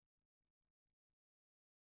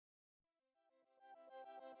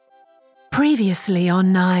Previously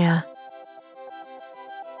on Naya.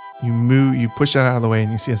 You push that out of the way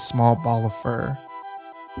and you see a small ball of fur.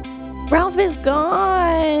 Ralph is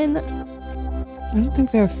gone. I don't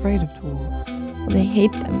think they're afraid of dwarves. Well, they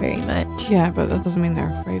hate them very much. Yeah, but that doesn't mean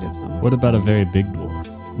they're afraid of them. What about a very big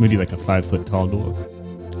dwarf? Maybe like a 5 foot tall dwarf.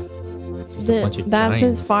 That's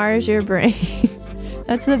as far as your brain.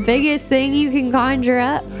 That's the biggest thing you can conjure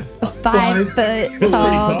up. A 5 foot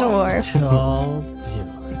tall dwarf. Tall dwarf.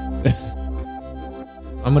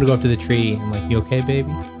 I'm gonna go up to the tree. I'm like, "You okay, baby?"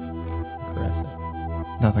 Caress it.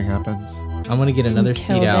 Nothing happens. I'm gonna get another seed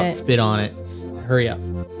killed out, it. spit on it, hurry up,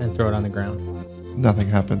 and throw it on the ground. Nothing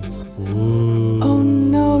happens. Ooh. Oh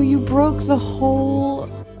no, you broke the whole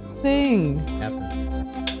thing. Happens.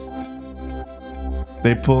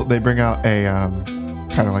 They bring out a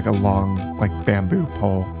kind of like a long like bamboo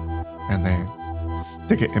pole, and they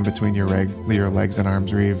stick it in between your legs and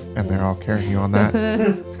arms, Reeve, and they're all carrying you on that.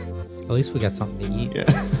 At least we got something to eat. Yeah.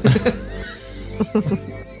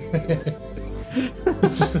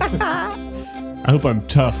 I hope I'm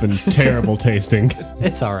tough and terrible tasting.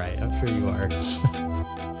 It's all right. I'm sure you are.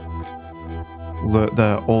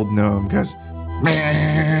 The old gnome goes,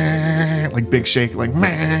 "Meh," like big shake, like "Meh,"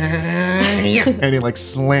 and he like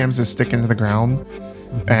slams his stick into the ground.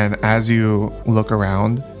 And as you look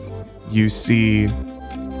around, you see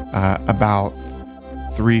about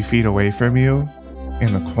 3 feet away from you,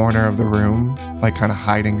 in the corner of the room, like kind of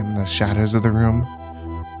hiding in the shadows of the room,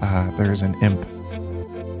 there's an imp,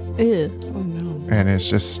 Ew. Oh no. and it's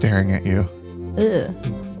just staring at you. Ew.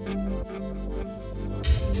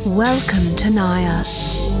 Welcome to Naya.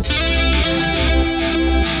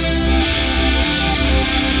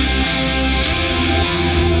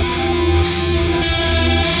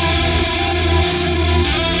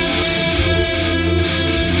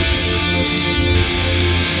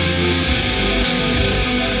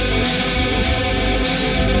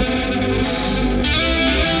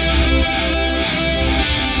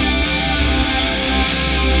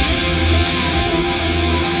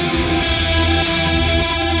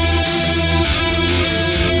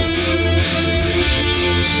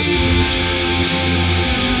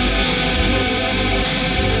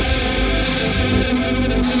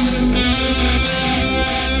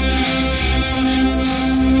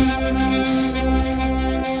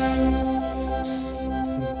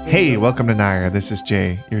 Hey, welcome to Nair. This is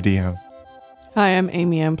Jay, your DM. Hi, I'm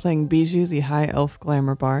Amy. I'm playing Bijou, the high elf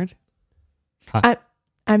glamour bard.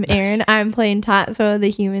 I'm Erin. I'm playing Tatsuo, the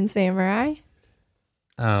human samurai.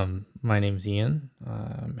 My name's Ian.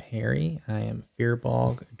 I'm Harry. I am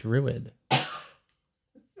Fearbog Druid.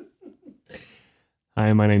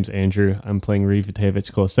 Hi, my name's Andrew. I'm playing Reeve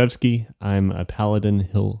Vitevich Kolosevsky. I'm a paladin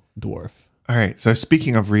hill dwarf. All right, so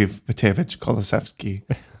speaking of Reeve Vitevich Kolosevsky,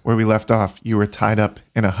 where we left off, you were tied up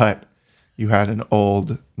in a hut. You had an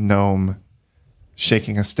old gnome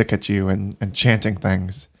shaking a stick at you and chanting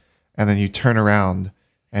things. And then you turn around,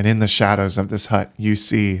 and in the shadows of this hut, you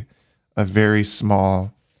see a very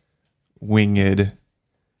small, winged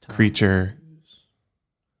creature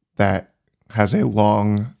that has a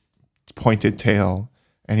long, pointed tail.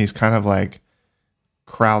 And he's kind of like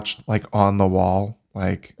crouched like on the wall,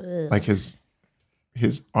 like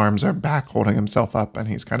his arms are back holding himself up, and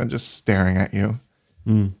he's kind of just staring at you.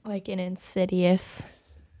 Like an Insidious.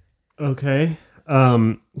 Okay.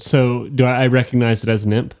 So do I recognize it as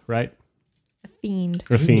an imp, right? A fiend.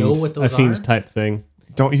 Or Do you fiend, know what those a fiend are? type thing.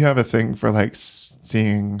 Don't you have a thing for like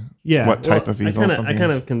seeing what type of evil I something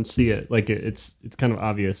kind is? of can see it. Like it's kind of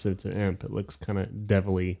obvious it's an imp. It looks kind of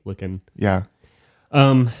devilly looking. Yeah.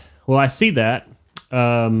 Well, I see that.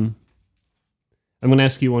 I'm going to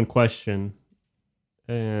ask you one question,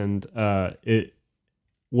 and did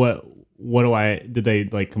they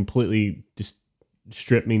like completely just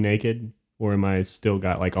strip me naked, or am I still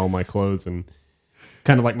got like all my clothes and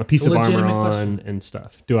kind of like my piece It's a of armor legitimate on question. and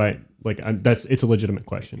stuff? Do I it's a legitimate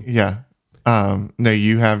question. Yeah. No,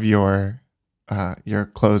 you have your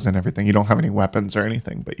clothes and everything. You don't have any weapons or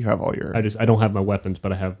anything, but you have all your... I don't have my weapons,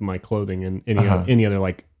 but I have my clothing and Uh-huh. any other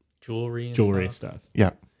like Jewelry and jewelry stuff. stuff.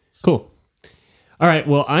 Yeah. Cool. All right.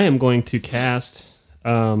 Well, I am going to cast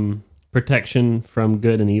protection from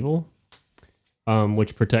good and evil,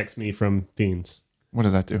 which protects me from fiends. What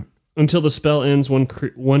does that do? Until the spell ends,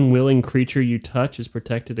 one willing creature you touch is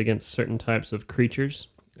protected against certain types of creatures: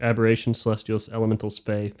 aberrations, celestials, elementals,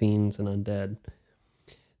 fae, fiends, and undead.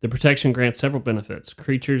 The protection grants several benefits.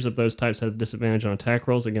 Creatures of those types have disadvantage on attack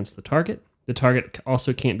rolls against the target. The target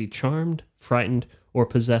also can't be charmed, frightened, or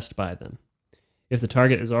possessed by them. If the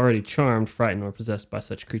target is already charmed, frightened, or possessed by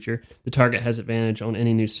such creature, the target has advantage on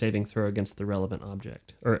any new saving throw against the relevant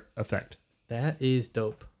object or effect. That is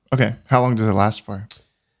dope. Okay. How long does it last for?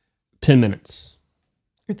 10 minutes.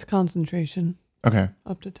 It's concentration. Okay.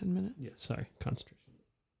 Up to 10 minutes. Yeah, sorry, concentration.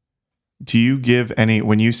 Do you give any,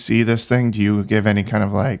 when you see this thing, do you give any kind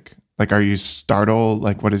of like, are you startled?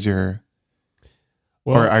 Like, what is your,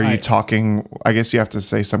 or are you talking? I guess you have to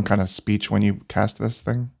say some kind of speech when you cast this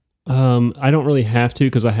thing. I don't really have to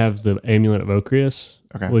because I have the Amulet of Ocrius,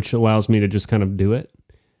 Okay. which allows me to just kind of do it.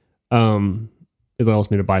 It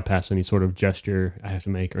allows me to bypass any sort of gesture I have to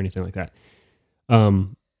make or anything like that.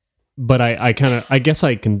 But I guess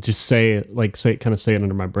I can just say it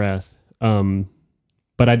under my breath.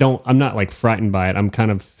 But I'm not like frightened by it. I'm kind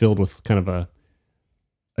of filled with kind of a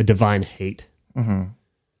divine hate.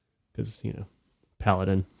 Because,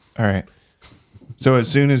 paladin. All right. So as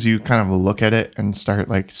soon as you kind of look at it and start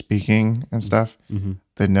like speaking and stuff,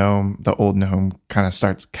 the old gnome kind of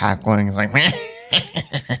starts cackling. It's like,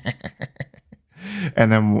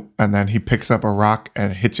 and then he picks up a rock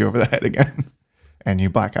and hits you over the head again, and you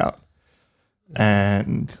black out.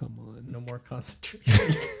 And Come on, no more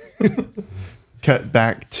concentration. cut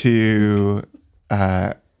back to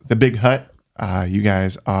the big hut. You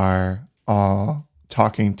guys are all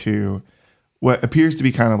talking to what appears to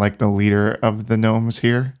be kind of like the leader of the gnomes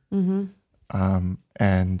here. And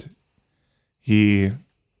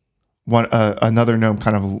another gnome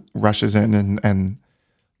kind of rushes in and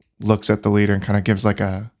looks at the leader and kind of gives like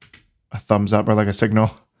a thumbs up or like a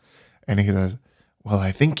signal. And he says, well,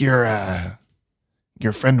 I think your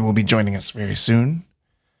friend will be joining us very soon.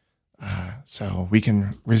 So we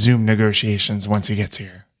can resume negotiations once he gets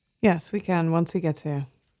here. Yes, we can once he gets here.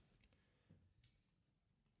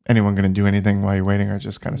 Anyone going to do anything while you're waiting, or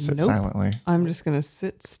just kind of sit Nope. silently? I'm just going to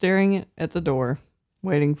sit staring at the door,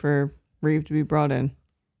 waiting for Reeve to be brought in.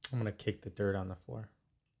 I'm going to kick the dirt on the floor.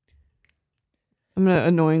 I'm going to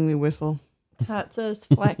annoyingly whistle. Tatsu's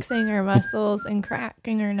flexing her muscles and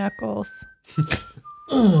cracking her knuckles.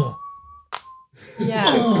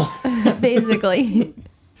 Yeah, basically.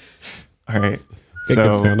 All right. Got good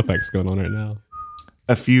So sound effects going on right now.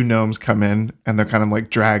 a few gnomes come in and they're kind of like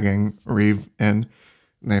dragging Reeve in,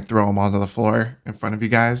 and they throw him onto the floor in front of you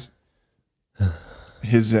guys.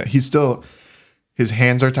 His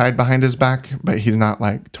hands are tied behind his back, but he's not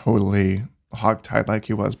like totally hog-tied like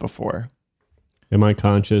he was before. Am I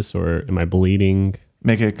conscious or am I bleeding?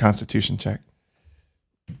 Make a Constitution check.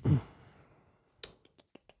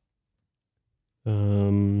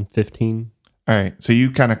 15. All right. So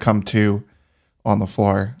you kind of come to on the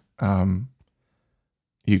floor.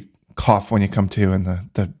 You cough when you come to, and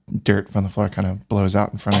the dirt from the floor kind of blows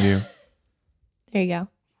out in front of you. There you go.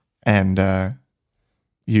 And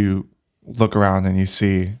you look around and you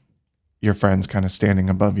see your friends kind of standing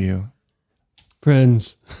above you.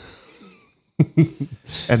 Friends.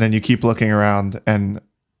 And then you keep looking around, and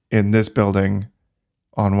in this building,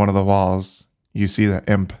 on one of the walls, you see the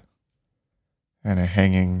imp and it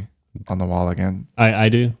hanging on the wall again. I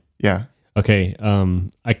do? Yeah. Okay.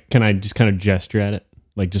 Can I just kind of gesture at it?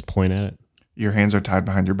 Like just point at it? Your hands are tied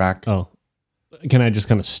behind your back. Oh. Can I just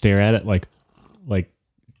kind of stare at it like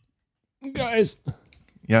guys?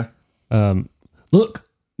 Yeah. Look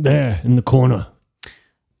there in the corner.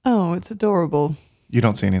 Oh, it's adorable. You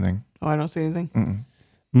don't see anything. Oh, I don't see anything.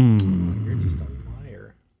 Mm-mm. You're just a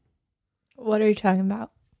liar. What are you talking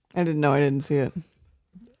about? I didn't know. I didn't see it.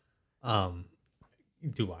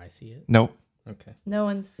 Do I see it? Nope. Okay. No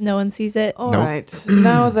one sees it. All Nope. right.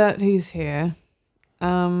 Now that he's here,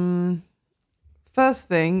 first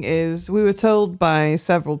thing is we were told by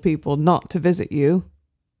several people not to visit you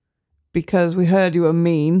because we heard you were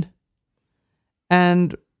mean,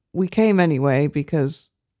 and we came anyway because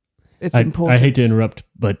it's important. I hate to interrupt,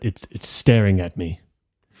 but it's staring at me.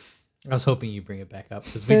 I was hoping you bring it back up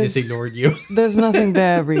because we just ignored you. There's nothing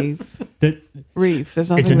there, Reeve. Reeve, there's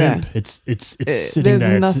nothing It's an there. imp. It's sitting There's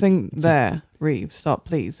there. nothing there. Reeve, stop,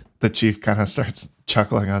 please. The chief kind of starts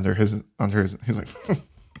chuckling under his. He's like,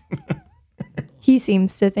 He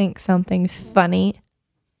seems to think something's funny.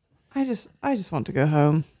 I just want to go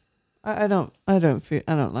home. I don't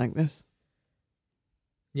like this.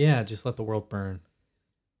 Yeah, just let the world burn.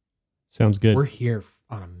 Sounds good. We're here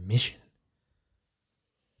on a mission.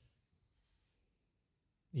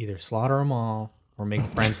 Either slaughter them all or make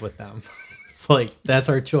friends with them. It's like, that's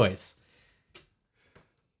our choice.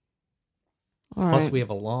 All Plus, right. we have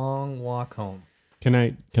a long walk home. Can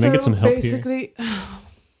I get some help here? basically,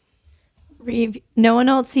 Reeve, no one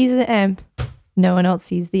else sees the imp. No one else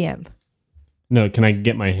sees the imp. No, can I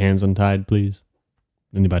get my hands untied, please?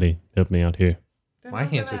 Anybody help me out here? My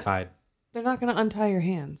hands are tied. They're not going to untie your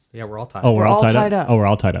hands. Yeah, we're all tied. Oh, we're all tied up. Oh, we're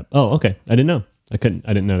all tied up. Oh, okay. I didn't know. I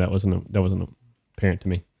didn't know that wasn't apparent to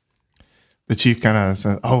me. the chief kind of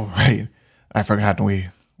says, "Oh, right, I forgot we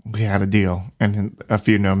had a deal." And a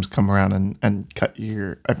few gnomes come around and cut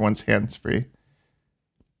everyone's hands free.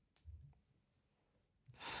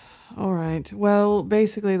 All right. Well,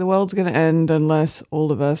 basically, the world's going to end unless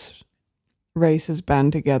all of us races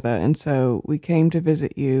band together. And so we came to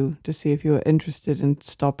visit you to see if you were interested in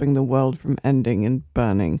stopping the world from ending and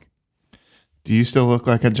burning. Do you still look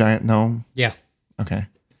like a giant gnome? Yeah. Okay.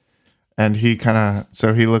 And he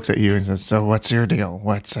so he looks at you and says, "So what's your deal?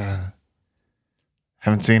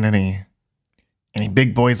 Haven't seen any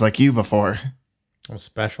big boys like you before." I'm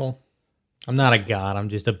special. I'm not a god. I'm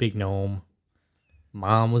just a big gnome.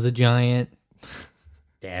 Mom was a giant.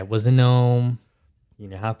 Dad was a gnome. You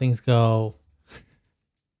know how things go.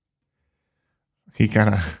 He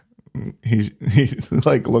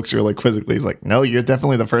like looks really quizzically. He's like, "No, you're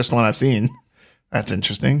definitely the first one I've seen." That's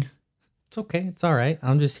interesting. It's okay. It's all right.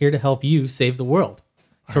 I'm just here to help you save the world.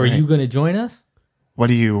 So All are right. you going to join us?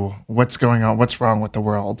 What's going on? What's wrong with the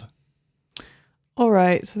world? All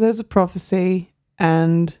right. So there's a prophecy,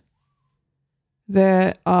 and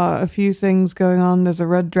there are a few things going on. There's a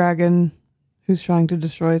red dragon who's trying to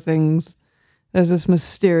destroy things. There's this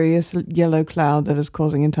mysterious yellow cloud that is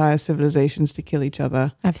causing entire civilizations to kill each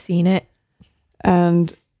other. I've seen it.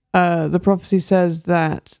 And the prophecy says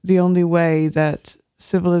that the only way that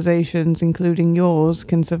civilizations, including yours,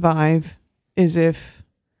 can survive is if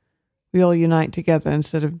we all unite together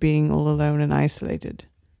instead of being all alone and isolated.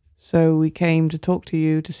 So we came to talk to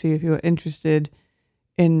you to see if you were interested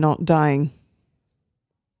in not dying.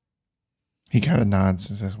 He kind of nods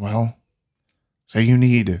and says, "Well, so you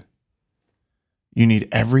need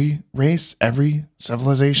every race, every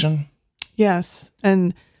civilization?" Yes,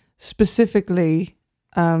 and specifically,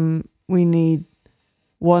 we need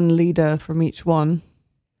one leader from each one,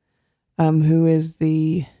 who is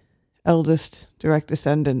the eldest direct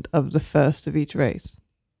descendant of the first of each race.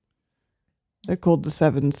 They're called the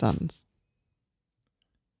Seven Sons.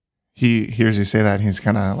 He hears you say that, and he's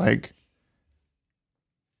kind of like,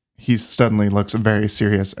 he suddenly looks very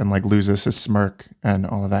serious and like loses his smirk and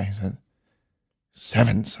all of that. He said,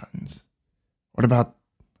 7 sons?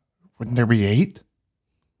 Wouldn't there be 8?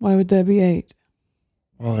 Why would there be 8?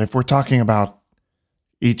 Well, if we're talking about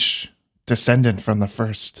each descendant from the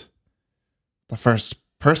first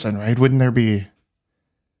person, right? Wouldn't there be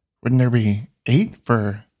 8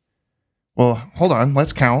 for? Well, hold on,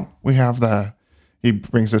 let's count. We have he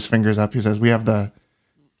brings his fingers up. He says, we have the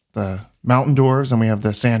mountain dwarves and we have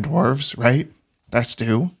the sand dwarves, right? That's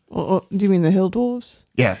 2. Or do you mean the hill dwarves?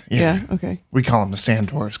 Yeah. Okay. We call them the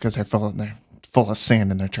sand dwarves because they're full of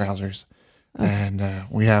sand in their trousers. Oh. And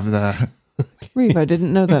we have the Reeve, I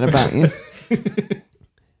didn't know that about you.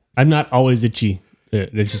 I'm not always itchy. They're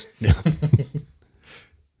just we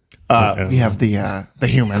have the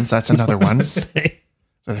humans. That's another one. So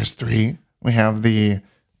there's 3. We have the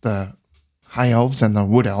high elves and the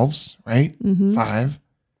wood elves, right? 5.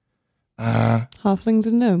 Halflings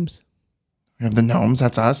and gnomes. We have the gnomes.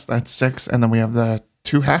 That's us. That's 6. And then we have the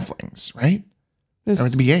 2 halflings, right? There's, That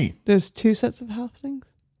would be 8. there's 2 sets of halflings?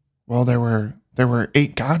 Well, there were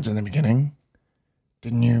 8 gods in the beginning.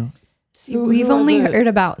 Didn't you? See, Who we've are only the- heard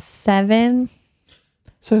about 7.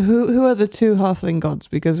 So who are the 2 halfling gods?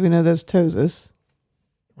 Because we know there's Tozus.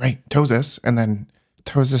 Right. Tozus. And then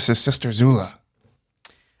Tozus' sister Zula.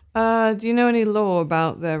 Do you know any lore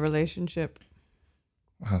about their relationship?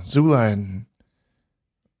 Zula and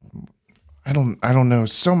I don't know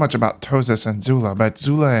so much about Tozus and Zula, but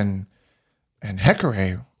Zula and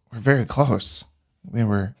Hecare were very close. They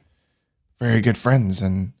were very good friends,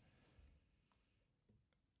 and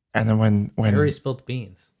then when Harry spilled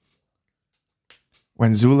beans.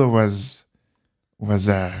 when Zula was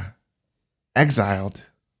exiled,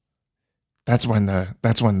 that's when the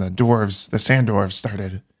dwarves, the sand dwarves,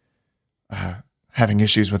 started having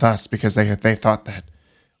issues with us because they thought that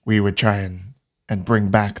we would try and bring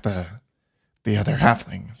back the other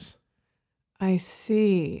halflings. I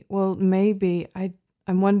see. Well, maybe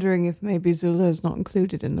I'm wondering if maybe Zula is not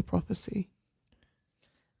included in the prophecy.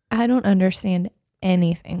 I don't understand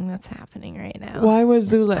anything that's happening right now. Why was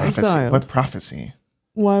Zula Prophecy. exiled? What prophecy?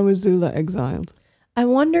 Why was Zula exiled? I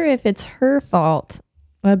wonder if it's her fault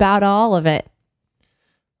about all of it.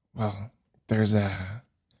 Well, there's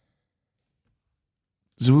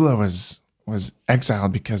Zula was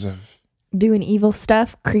exiled because of Doing evil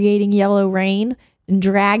stuff, creating yellow rain and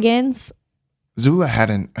dragons. Zula had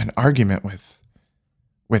an argument with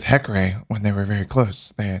Hecare when they were very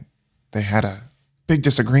close. They had a big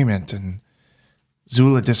disagreement, and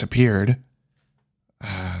Zula disappeared,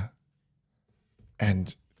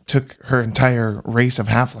 and took her entire race of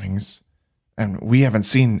halflings and we haven't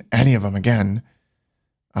seen any of them again,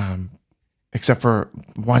 except for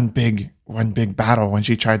one big battle when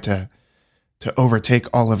she tried to overtake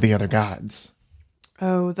all of the other gods.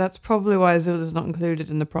 Oh, that's probably why Zilla's not included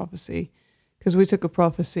in the prophecy. Because we took a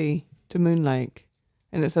prophecy to Moon Lake,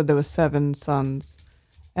 and it said there were 7 sons,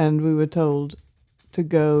 and we were told to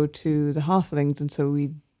go to the halflings, and so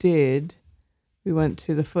we did. We went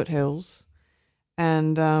to the foothills,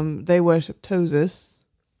 and they worshipped Tosis,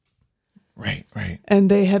 Right. and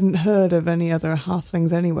they hadn't heard of any other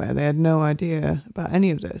halflings anywhere. They had no idea about any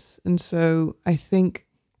of this, and so I think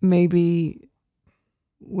maybe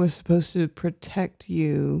we're supposed to protect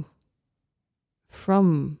you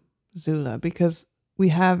from Zula, because we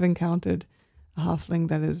have encountered a halfling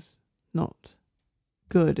that is not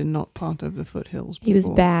good and not part of the foothills before. He was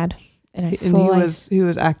bad, and he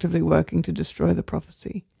was actively working to destroy the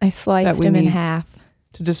prophecy, I sliced we him in need- half,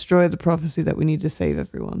 to destroy the prophecy that we need to save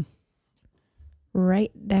everyone.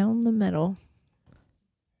 right down the middle.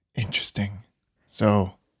 Interesting.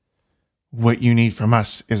 So, what you need from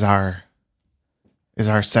us is our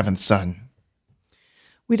 7th son.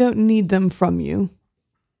 We don't need them from you,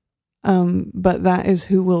 but that is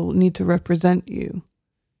who will need to represent you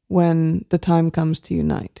when the time comes to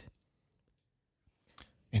unite.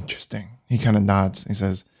 Interesting. He kind of nods. He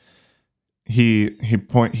says, he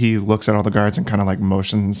looks at all the guards and kind of like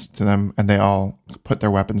motions to them, and they all put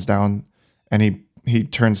their weapons down. And he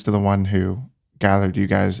turns to the one who gathered you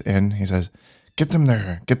guys in. He says, get them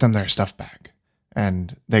their stuff back.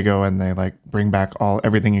 And they go and they like bring back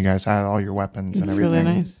everything you guys had, all your weapons and It's everything.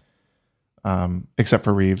 really nice. Except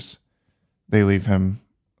for Reeves. They leave him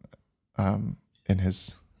in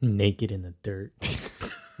his... Naked in the dirt.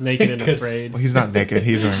 Naked and afraid. Well, he's not naked.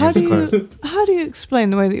 He's wearing How his do clothes. you explain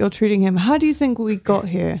the way that you're treating him? How do you think we got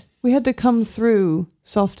here? We had to come through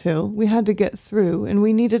Soft Hill. We had to get through, and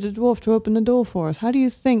we needed a dwarf to open the door for us. How do you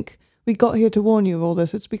think we got here to warn you of all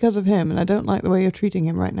this? It's because of him, and I don't like the way you're treating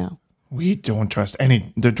him right now. We don't trust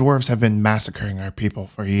any... The dwarves have been massacring our people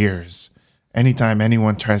for years. Anytime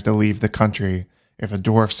anyone tries to leave the country, if a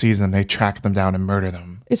dwarf sees them, they track them down and murder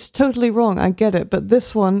them. It's totally wrong. I get it, but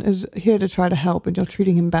this one is here to try to help, and you're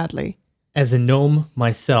treating him badly. As a gnome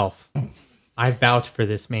myself, I vouch for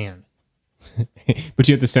this man. But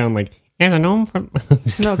you have to sound like, as a gnome from...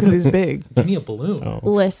 No, because he's big. Give me a balloon. Oh.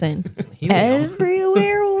 Listen, Helium.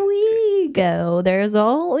 everywhere we go, there's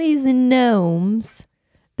always gnomes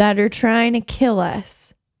that are trying to kill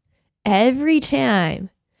us. Every time.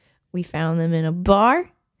 We found them in a bar.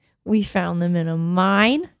 We found them in a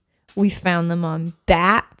mine. We found them on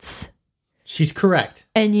bats. She's correct.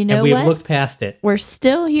 And you know and we've what? looked past it. We're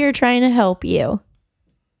still here trying to help you.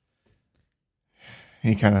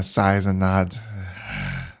 He kind of sighs and nods.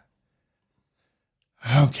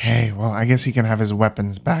 Okay, well, I guess he can have his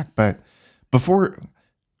weapons back, but before...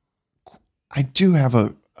 I do have a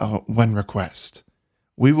one request.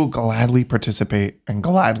 We will gladly participate and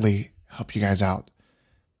gladly help you guys out.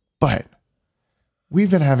 But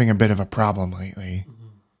we've been having a bit of a problem lately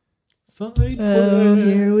Oh,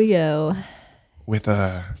 here we go. with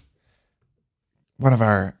one of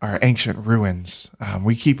our ancient ruins.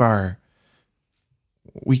 We keep our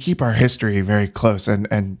history very close,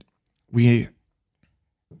 and we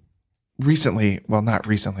recently, well, not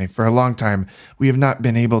recently, for a long time, we have not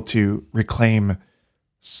been able to reclaim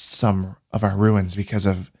some of our ruins because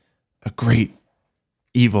of a great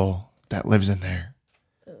evil that lives in there,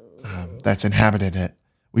 that's inhabited it.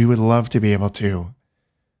 We would love to be able to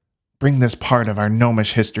bring this part of our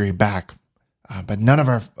gnomish history back, but none of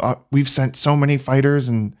our we've sent so many fighters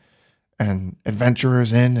and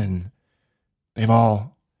adventurers in, and they've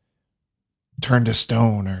all turned to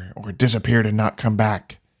stone or disappeared and not come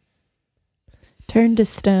back. Turn to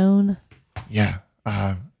stone. Yeah.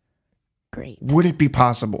 Great. Would it be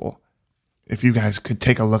possible if you guys could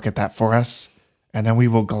take a look at that for us, and then we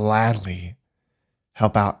will gladly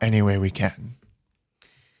help out any way we can?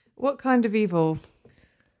 What kind of evil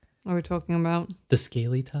are we talking about? The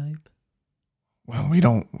scaly type? Well, we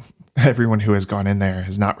don't... Everyone who has gone in there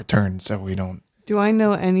has not returned, so we don't... Do I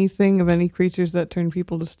know anything of any creatures that turn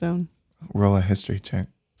people to stone? Roll a history check.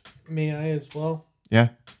 May I as well? Yeah?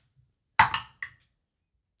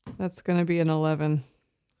 That's going to be an 11.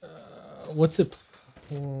 What's it?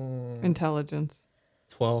 Intelligence.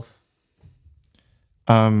 12.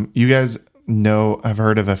 You guys know... I've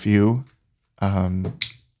heard of a few,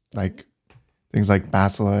 like things like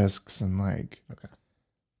basilisks and like... Okay.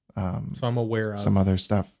 Um, So I'm aware of some other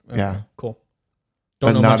stuff. Okay, Yeah. Cool.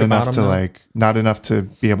 But Don't know not much enough about to 'em, though. like... Not enough to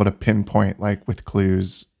be able to pinpoint like with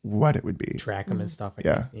clues what it would be. Track them and stuff.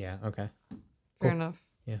 Yeah. Guess. Yeah. Okay. Fair Cool. enough.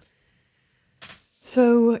 Yeah.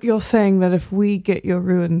 So you're saying that if we get your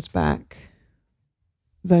ruins back,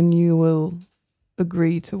 then you will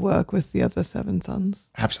agree to work with the other 7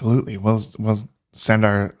 sons? Absolutely. We'll send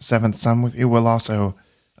our 7th son with you. We'll also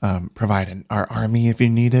provide our army if you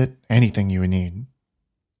need it. Anything you would need.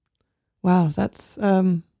 Wow, that's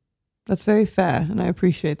very fair, and I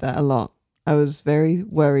appreciate that a lot. I was very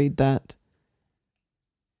worried that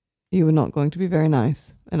you were not going to be very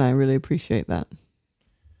nice, and I really appreciate that.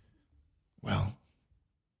 Well,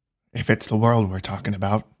 if it's the world we're talking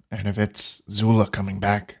about, and if it's Zula coming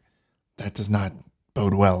back, that does not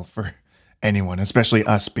bode well for anyone, especially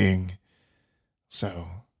us being so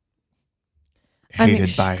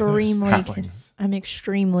hated by those halflings. I'm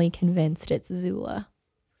extremely convinced it's Zula.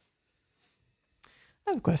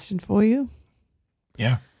 I have a question for you.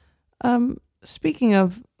 Yeah, Speaking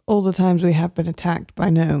of all the times we have been attacked by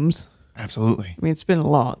gnomes, absolutely. I mean, it's been a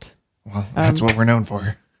lot. Well, that's what we're known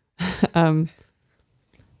for.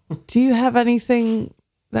 Do you have anything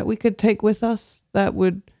that we could take with us that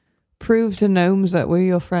would prove to gnomes that we're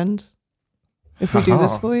your friends? If we do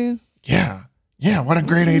this for you? Yeah, what a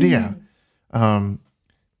great idea.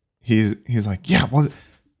 He's like, yeah, well,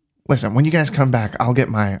 listen, when you guys come back,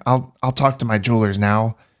 I'll talk to my jewelers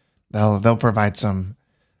now. They'll provide some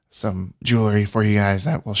jewelry for you guys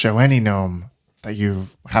that will show any gnome that you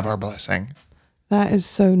have our blessing. That is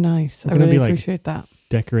so nice. We're I gonna really be like appreciate that.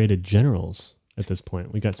 Decorated generals at this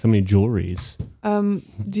point. We got so many jewelries.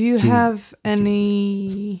 Do you have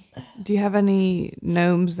any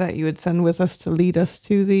gnomes that you would send with us to lead us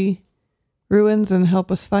to the ruins and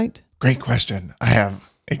help us fight? Great question. I have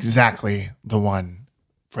exactly the one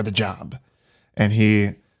for the job. And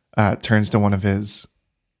he turns to one of his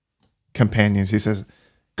companions. He says,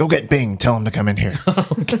 go get Bing. Tell him to come in here.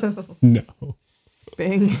 No.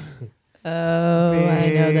 Bing. Oh, I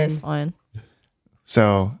know this one.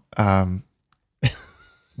 So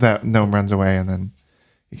that gnome runs away, and then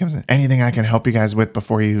he comes in. Anything I can help you guys with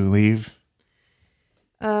before you leave?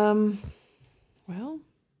 Well,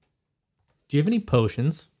 Do you have any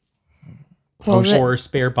potions Well, or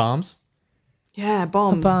spare bombs? yeah,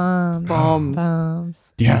 bombs.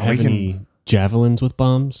 Bombs. Do you Yeah, have we can. any javelins with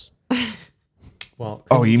bombs? Well,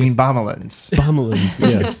 Oh, you mean bombolins? Bombalins,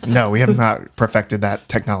 yes. No, we have not perfected that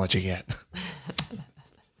technology yet.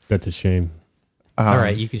 That's a shame. it's all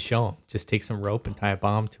right. You can show them. Just take some rope and tie a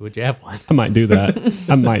bomb to a javelin. I might do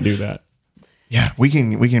that. Yeah, we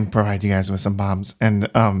can provide you guys with some bombs, and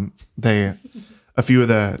a few of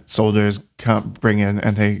the soldiers bring in,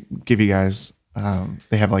 and they give you guys.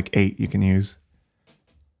 They have like 8 you can use.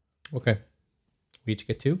 Okay. We each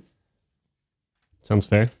get 2. Sounds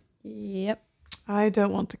fair. Yep. I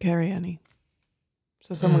don't want to carry any.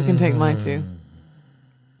 So someone can take mine too.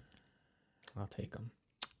 I'll take them.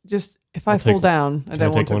 Just if I I'll fall take- down, I can I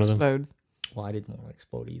don't want take to one of them? explode. Well, I didn't want to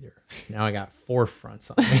explode either. Now I got 4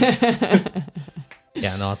 fronts on me.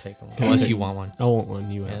 Yeah, no, I'll take them. Can I Unless take- you want one. I want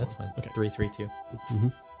one. You Yeah, have that's one. fine. Okay. 3, 3, 2. Mm-hmm.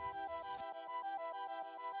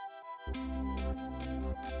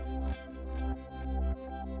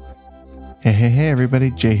 Hey, everybody.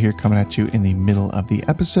 Jay here coming at you in the middle of the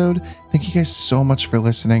episode. Thank you guys so much for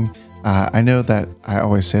listening. I know that I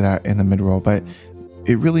always say that in the mid-roll, but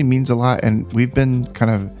it really means a lot. And we've been kind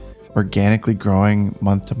of organically growing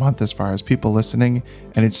month to month as far as people listening.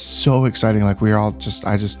 And it's so exciting. Like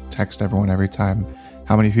I just text everyone every time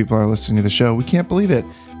how many people are listening to the show. We can't believe it.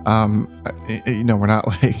 We're not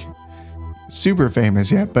like super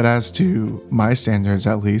famous yet, but as to my standards,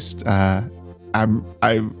 at least, I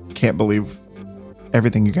can't believe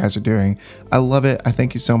everything you guys are doing. I love it. I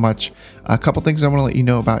thank you so much. A couple things I want to let you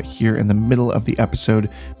know about here in the middle of the episode.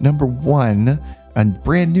 Number 1, a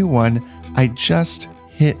brand new one. I just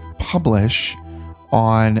hit publish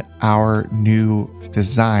on our new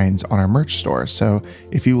designs on our merch store. So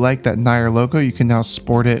if you like that Nair logo, you can now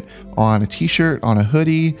sport it on a t-shirt, on a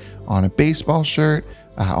hoodie, on a baseball shirt,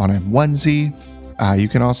 on a onesie. You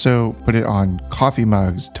can also put it on coffee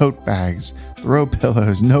mugs, tote bags, throw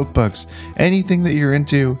pillows, notebooks, anything that you're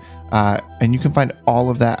into. And you can find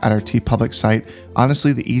all of that at our TeePublic site.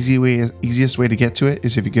 Honestly, the easiest way to get to it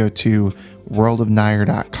is if you go to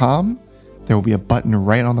worldofnair.com. There will be a button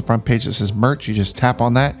right on the front page that says merch. You just tap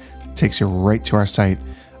on that. It takes you right to our site.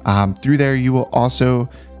 Through there, you will also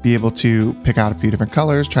be able to pick out a few different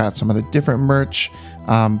colors, try out some of the different merch.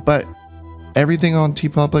 But everything on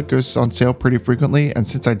TeePublic goes on sale pretty frequently, and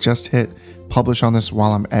since I just hit publish on this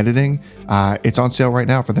while I'm editing, it's on sale right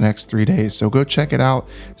now for the next 3 days. So go check it out,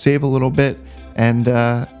 save a little bit, and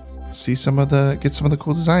get some of the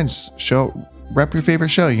cool designs. Rep your favorite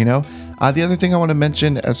show. The other thing I want to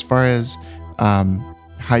mention as far as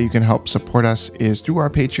how you can help support us is through our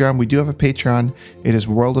Patreon. We do have a Patreon. It is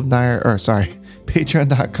patreon.com/World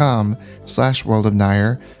of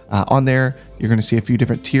Nair. On there, you're going to see a few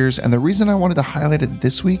different tiers. And the reason I wanted to highlight it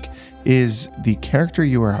this week is the character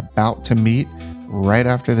you are about to meet right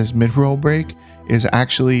after this mid-roll break is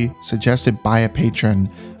actually suggested by a patron.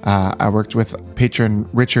 I worked with patron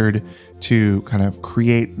Richard to kind of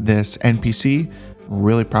create this NPC.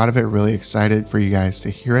 Really proud of it. Really excited for you guys to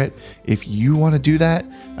hear it. If you want to do that,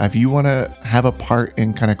 if you want to have a part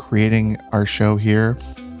in kind of creating our show here,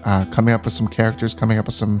 coming up with some characters, coming up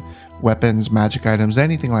with some weapons, magic items,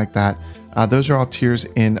 anything like that, those are all tiers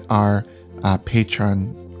in our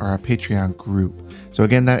Patreon group. So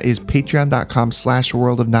again, that is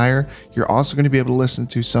patreon.com/World of Nair. You're also going to be able to listen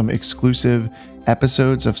to some exclusive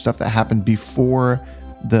episodes of stuff that happened before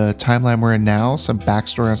the timeline we're in now, some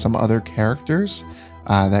backstory on some other characters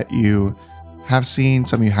that you have seen,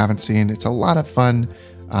 some you haven't seen. It's a lot of fun.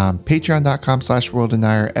 Patreon.com/World of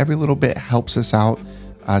Nair. Every little bit helps us out,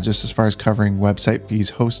 just as far as covering website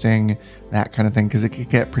fees, hosting, that kind of thing, because it could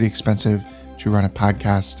get pretty expensive to run a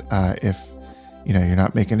podcast if you're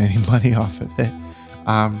not making any money off of it.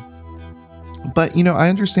 But I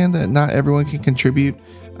understand that not everyone can contribute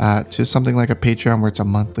to something like a Patreon where it's a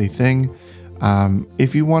monthly thing.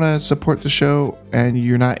 If you want to support the show and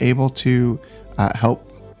you're not able to help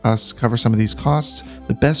us cover some of these costs,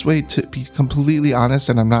 the best way, to be completely honest,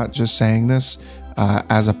 and I'm not just saying this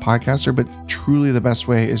as a podcaster, but truly the best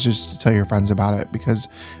way is just to tell your friends about it, because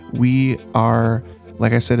we are,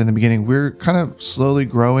 like I said in the beginning, we're kind of slowly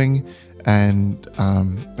growing. And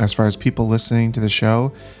as far as people listening to the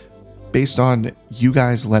show, based on you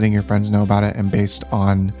guys letting your friends know about it and based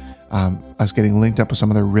on us getting linked up with some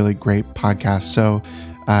other really great podcasts. So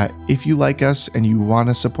if you like us and you want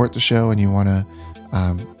to support the show and you want to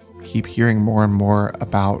keep hearing more and more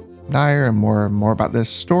about Nair and more about this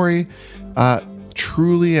story,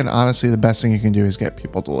 truly and honestly, the best thing you can do is get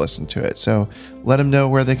people to listen to it. So let them know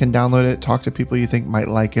where they can download it. Talk to people you think might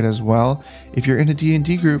like it as well. If you're in a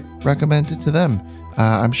D&D group, recommend it to them.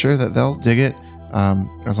 I'm sure that they'll dig it,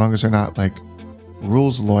 as long as they're not like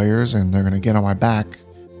rules lawyers and they're going to get on my back.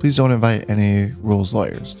 Please don't invite any rules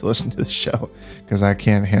lawyers to listen to the show, because I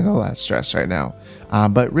can't handle that stress right now.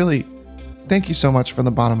 But really, thank you so much from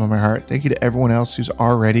the bottom of my heart. Thank you to everyone else who's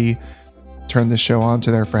already turned this show on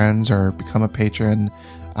to their friends or become a patron.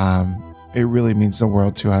 It really means the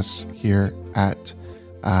world to us here at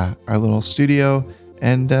our little studio,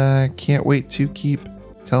 and can't wait to keep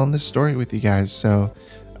telling this story with you guys. So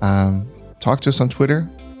talk to us on Twitter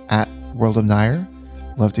at World of Nair.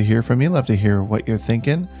 Love to hear from you. Love to hear what you're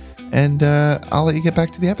thinking. And I'll let you get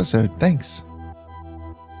back to the episode. Thanks.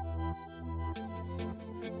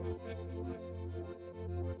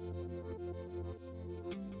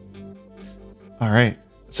 All right.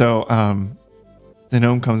 So the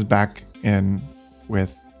gnome comes back in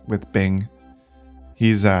with Bing.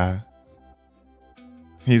 He's wearing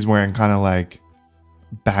kind of like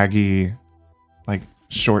baggy, like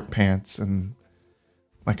short pants and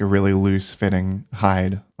like a really loose fitting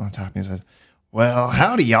hide on top. He says, "Well,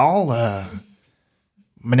 howdy y'all.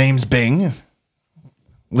 My name's Bing.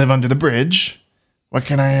 Live under the bridge. What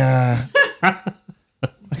can I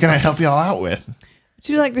help y'all out with?" Would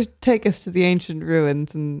you like to take us to the ancient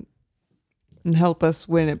ruins and help us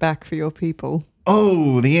win it back for your people?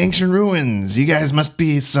 Oh, the ancient ruins. You guys must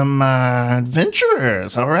be some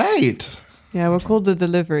adventurers. All right. Yeah, we're called the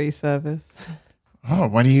delivery service. Oh,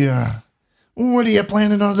 what are you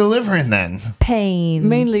planning on delivering then? Pain.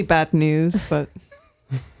 Mainly bad news, but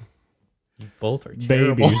Both are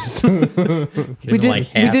terrible. Babies. we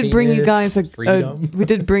did bring you guys freedom. we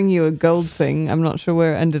did bring you a gold thing. I'm not sure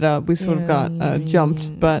where it ended up. We sort of got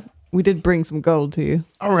jumped, but we did bring some gold to you.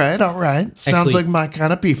 All right. Sounds Actually- like my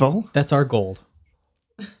kind of people. That's our gold.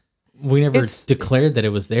 We never declared that it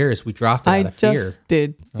was theirs. We dropped it out I of fear. just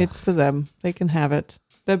did. It's for them. They can have it.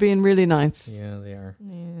 They're being really nice. Yeah, they are.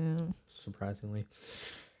 Yeah, Surprisingly.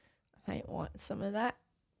 I want some of that.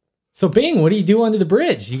 So, Bing, what do you do under the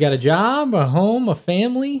bridge? You got a job, a home, a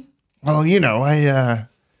family? Well, I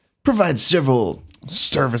provide several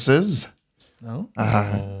services, No.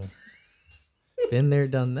 Been there,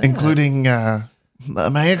 done that. including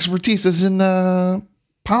my expertise is in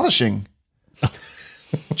polishing,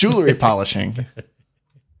 jewelry polishing.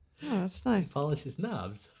 Oh, that's nice. Polishes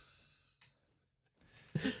knobs.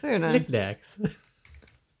 That's very nice. Knickknacks.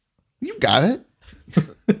 You got it.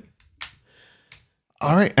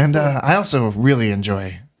 All right, and I also really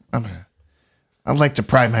enjoy. I'd like to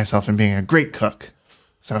pride myself in being a great cook.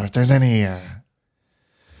 So if there's any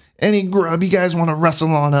grub you guys want to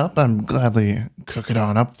rustle on up, I'm gladly cook it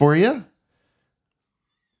on up for you.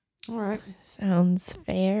 All right. Sounds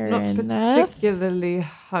fair Not enough. particularly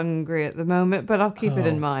hungry at the moment, but I'll keep it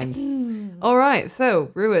in Oh. mind. All right.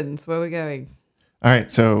 So, ruins. Where are we going? All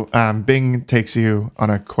right, so Bing takes you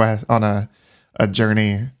on a quest on a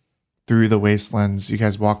journey through the wastelands. You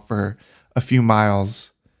guys walk for a few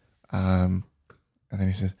miles, and then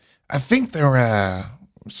he says, "I think they're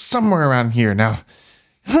somewhere around here." Now,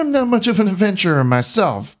 I'm not much of an adventurer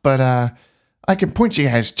myself, but I can point you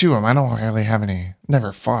guys to them. I don't really have any,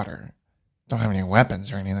 never fought or don't have any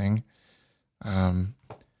weapons or anything.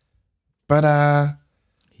 But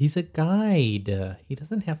He's a guide. He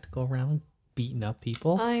doesn't have to go around beating up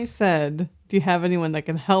people. I said, do you have anyone that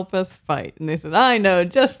can help us fight? And they said, I know,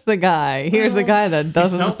 just the guy. Here's a guy that He's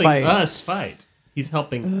doesn't helping fight. us fight. He's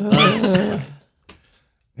helping us fight.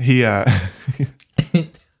 he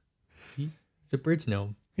He's a bridge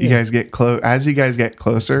gnome. You guys get close. As you guys get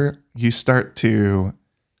closer, you see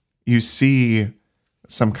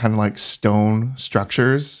some kind of like stone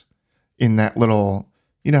structures in that little,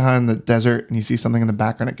 you know how in the desert and you see something in the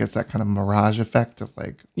background, it gets that kind of mirage effect of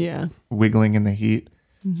like Yeah. wiggling in the heat.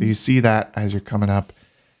 So you see that as you're coming up,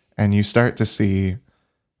 and you start to see,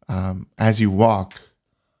 as you walk,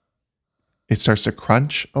 it starts to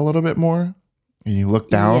crunch a little bit more, and you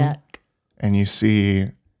look down Yuck. and you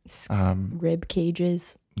see Rib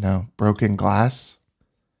cages. no broken glass,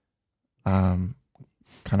 kind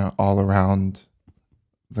of all around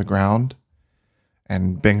the ground.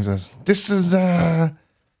 And Bing says, "This is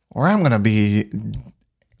where I'm gonna be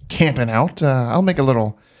camping out. I'll make a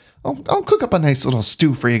little. I'll cook up a nice little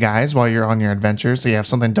stew for you guys while you're on your adventure, so you have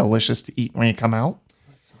something delicious to eat when you come out."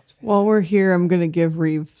 While we're here, I'm going to give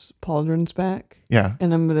Reeves pauldrons back. Yeah.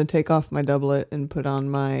 And I'm going to take off my doublet and put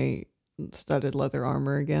on my studded leather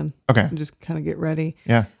armor again. Okay. And just kind of get ready.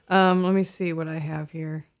 Yeah. Let me see what I have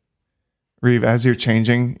here. Reeve, as you're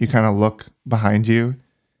changing, you kind of look behind you,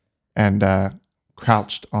 and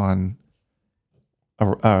crouched on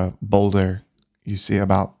a boulder, you see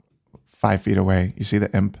about 5 feet away. You see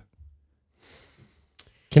the imp.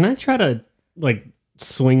 Can I try to like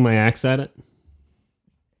swing my axe at it?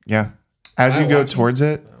 Yeah. As you go towards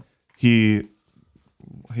it, his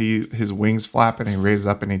wings flap and he raises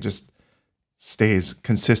up and he just stays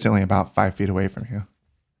consistently about 5 feet away from you.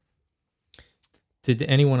 Did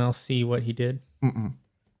anyone else see what he did? Mm-mm.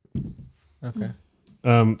 Okay.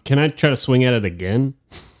 Can I try to swing at it again?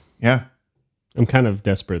 Yeah. I'm kind of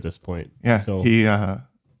desperate at this point. Yeah. So he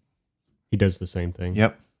does the same thing.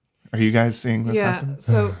 Yep. Are you guys seeing this happen?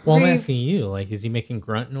 So Well, I'm Reeve- asking you, like, is he making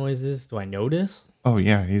grunt noises? Do I notice? Oh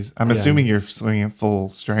yeah, I'm assuming you're swinging at full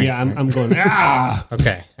strength. Yeah, right? I'm going. Ah!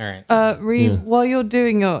 Okay, all right. Reeve, Yeah. while you're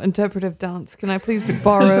doing your interpretive dance, can I please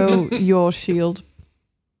borrow your shield?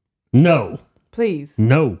 No, Please.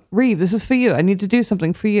 no. Reeve, this is for you. I need to do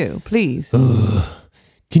something for you. Please.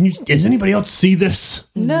 Can you? Does anybody else see this?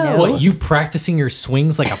 No. What, you practicing your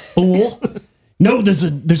swings like a fool? No, there's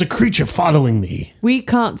a creature following me. We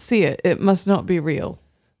can't see it. It must not be real.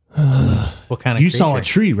 What kind of You creature? saw a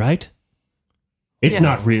tree, right? It's Yes.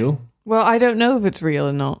 not real. Well, I don't know if it's real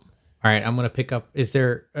or not. All right, I'm going to pick up. Is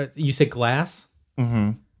there, you said glass? Mm-hmm.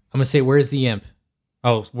 I'm going to say, where's the imp?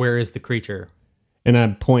 Oh, where is the creature? And I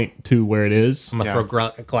point to where it is. I'm going to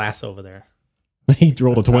Yeah. throw glass over there. He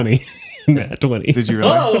rolled a 20. Nat 20. Did you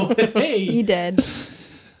really? Oh, hey. He did.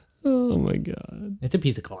 Oh my god. It's a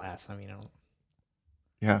piece of glass. I mean, I don't.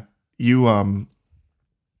 Yeah. You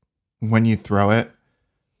when you throw it,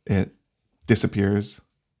 it disappears.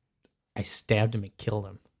 I stabbed him and killed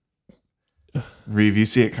him. Reeve, you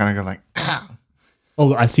see it kind of go like, ah.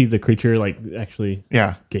 Oh, I see the creature like actually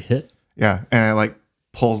Yeah. get hit. Yeah. And it like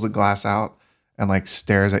pulls the glass out and like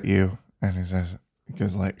stares at you, and he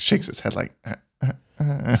goes like, shakes his head like,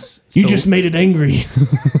 You just made it angry.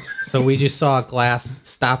 So we just saw glass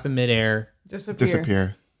stop in midair.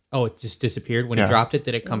 disappear. Oh, it just disappeared when Yeah. he dropped it.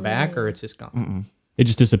 Did it come back or it's just gone? It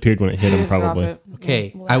just disappeared when it hit him, probably. Drop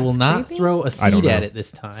Okay, Well, I will that's not creepy. throw a I don't seed at know. it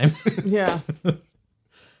this time. it. Yeah.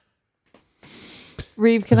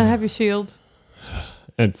 Reeve, can I have your shield?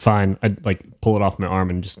 And fine, I'd like pull it off my arm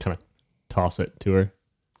and just kind of toss it to her.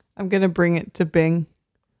 I'm going to bring it to Bing.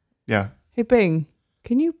 Yeah. Hey, Bing,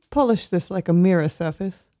 can you polish this like a mirror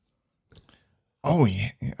surface? Oh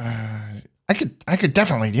yeah. I could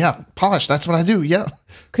definitely, yeah, polish. That's what I do. Yeah.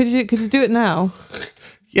 Could you do it now?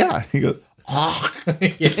 Yeah. He goes, oh, Ew,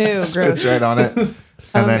 spits gross. right on it. And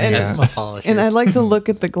then and he, That's my polisher. And I'd like to look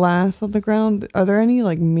at the glass on the ground. Are there any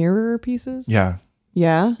like mirror pieces? yeah,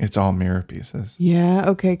 Yeah. it's all mirror pieces. Yeah.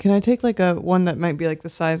 Okay. Can I take like a one that might be like the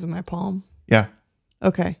size of my palm? Yeah.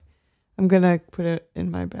 Okay. I'm gonna put it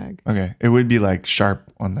in my bag. Okay. It would be like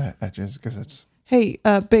sharp on the edges because it's Hey,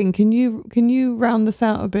 Bing, can you round this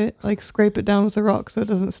out a bit? Like scrape it down with a rock so it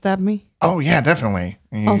doesn't stab me? Oh yeah, definitely.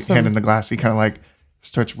 And you Awesome. hand him the glass. He kind of like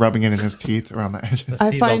starts rubbing it in his teeth around the edges.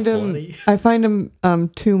 I He's find all him. bloody. I find him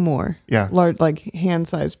 2 more Yeah. large, like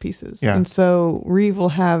hand-sized pieces. Yeah. And so Reeve will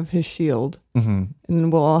have his shield, Hmm.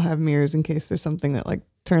 and we'll all have mirrors in case there's something that like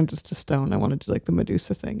turns us to stone. I want to do like the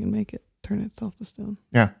Medusa thing and make it turn itself to stone.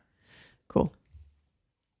 Yeah. Cool.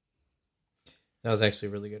 That was actually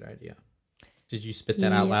a really good idea. Did you spit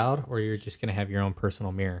that out Yeah. loud, or you're just gonna have your own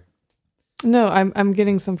personal mirror? No, I'm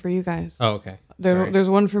getting some for you guys. Oh, okay. Sorry. There's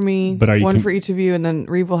one for me, But are you one com- for each of you, and then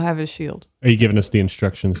Reeve will have his shield. Are you giving us the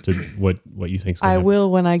instructions to what you think's going I to happen? will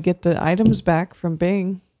when I get the items back from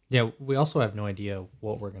Bing. Yeah, we also have no idea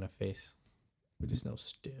what we're gonna face. We just know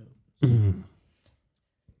stone. Mhm.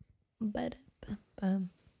 But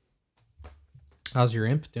How's your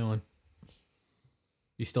imp doing?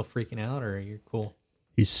 You still freaking out, or are you cool?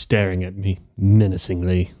 He's staring at me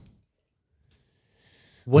menacingly.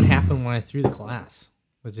 What happened when I threw the glass?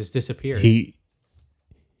 It just disappeared. It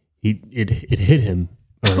hit him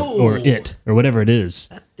or Oh. it or whatever it is,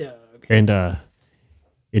 Dog. and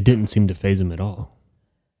it didn't seem to phase him at all.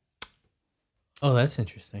 Oh, that's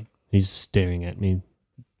interesting. He's staring at me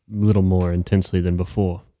a little more intensely than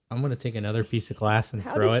before. I'm gonna take another piece of glass and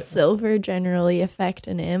how throw does it. silver generally affect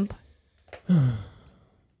an imp?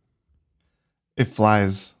 It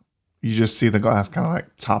flies. You just see the glass kind of like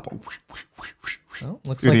topple Oh,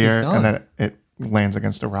 looks through like the he's air, gone. and then it lands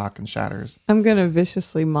against a rock and shatters. I'm gonna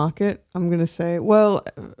viciously mock it. I'm gonna say, well,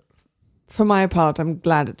 for my part, I'm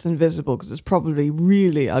glad it's invisible because it's probably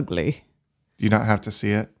really ugly. Do you not have to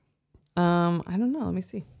see it? I don't know. Let me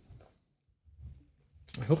see.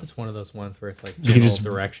 I hope it's one of those ones where it's like You general can just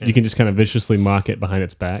direction. You can just kind of viciously mock it behind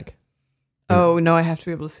its back. Oh no, I have to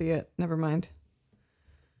be able to see it. Never mind.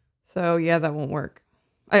 So yeah, that won't work.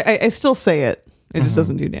 I still say it. It just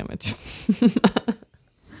doesn't do damage.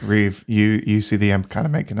 Reeve, you see the imp kind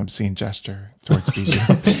of make an obscene gesture towards Bijou.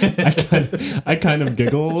 I kind of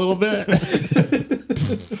giggle a little bit.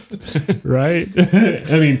 Right?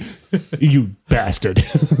 I mean, you bastard.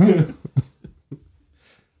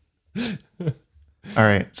 All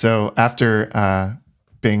right. So after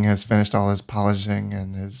Bing has finished all his polishing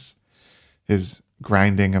and his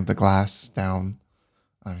grinding of the glass down,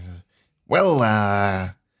 he says, "Well,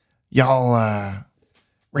 y'all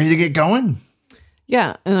ready to get going?"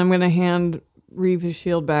 Yeah, and I'm gonna hand Reeve his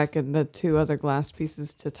shield back and the 2 other glass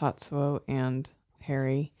pieces to Tatsuo and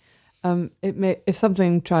Harry. If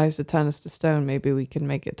something tries to turn us to stone, maybe we can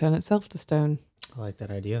make it turn itself to stone. I like that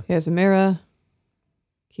idea. Here's a mirror.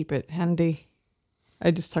 Keep it handy.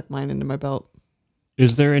 I just tuck mine into my belt.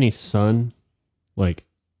 Is there any sun? Like,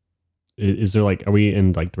 is there like, are we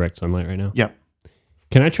in like direct sunlight right now? Yep.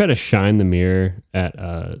 Can I try to shine the mirror at,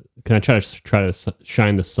 can I try to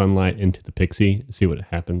shine the sunlight into the pixie, see what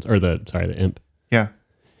happens? Or the imp. Yeah.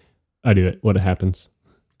 I do it. What happens?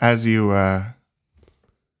 As you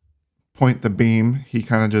point the beam, he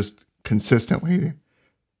kind of just consistently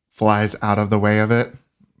flies out of the way of it.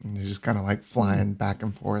 And he's just kind of like flying back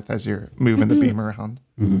and forth as you're moving the beam around.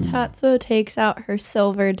 Tatsuo takes out her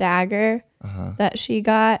silver dagger that she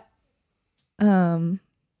got, and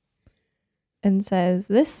says,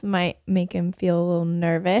 "This might make him feel a little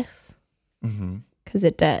nervous, Mm-hmm. because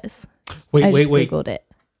it does." Wait, I wait, just wait. Googled it.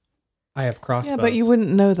 I have crossbows. Yeah, but you wouldn't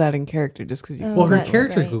know that in character just because you. Oh. Well, her That's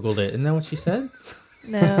character right. Googled it. Isn't that what she said?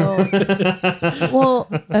 No. Well,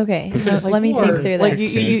 okay. Let me think through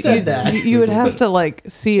that. Like you would have to like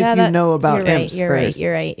see if you that's- know about you're right, imps you're first.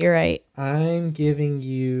 right. You're right. I'm giving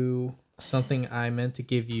you something I meant to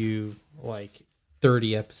give you like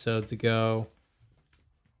 30 episodes ago,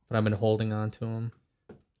 but I've been holding on to them.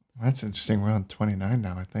 That's interesting. We're on 29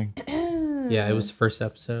 now, I think. Yeah, it was the first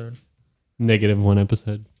episode. -1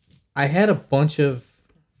 episode. I had a bunch of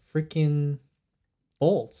freaking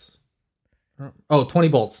bolts. Oh, 20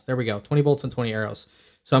 bolts. There we go. 20 bolts and 20 arrows.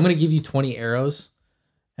 So I'm going to give you 20 arrows,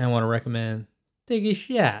 and I want to recommend take a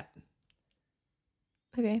shot.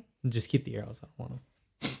 Okay. Just keep the arrows. I don't want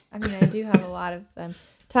them. I mean, I do have a lot of them.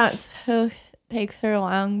 Tatsuo takes her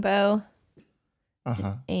longbow,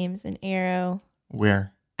 Uh-huh. aims an arrow.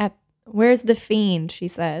 Where? Where's the fiend? She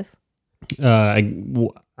says. I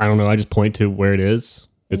don't know. I just point to where it is.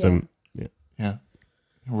 It's Yeah. Yeah.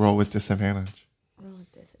 Roll with disadvantage. Roll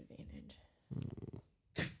with disadvantage.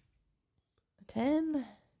 10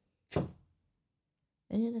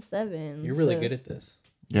 and a 7. You're really so good at this.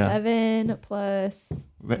 Yeah. 7 plus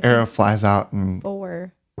The arrow flies out and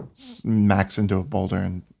 4. smacks into a boulder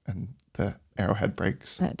and the arrowhead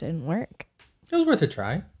breaks. That didn't work. It was worth a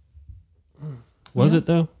try. Was it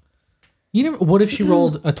though? You never. What if she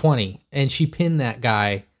rolled a 20 and she pinned that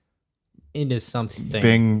guy into something?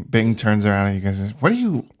 Bing turns around at you guys. And says, what are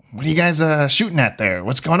you guys shooting at there?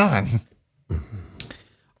 What's going on?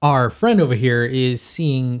 Our friend over here is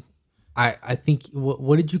seeing. I think.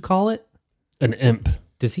 What did you call it? An imp.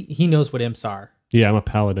 Does he knows what imps are? Yeah, I'm a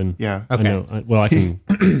paladin. Yeah. Okay. I know. Well, I can.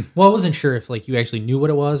 Well, I wasn't sure if like you actually knew what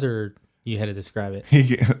it was or you had to describe it.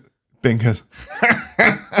 Bing goes,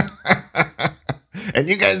 and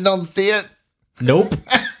you guys don't see it? Nope.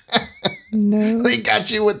 No. They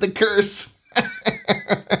got you with the curse.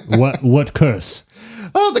 What curse?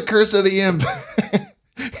 Oh, the curse of the imp.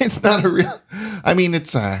 It's not a real. I mean,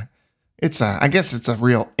 I guess it's a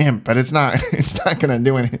real imp, but it's not gonna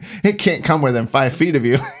do anything. It can't come within 5 feet of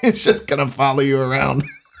you. It's just gonna follow you around.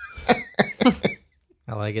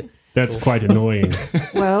 I like it. That's quite annoying.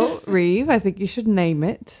 Well, Reeve, I think you should name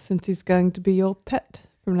it since he's going to be your pet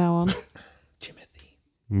from now on. Timothy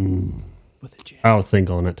Hmm. with a J. I'll think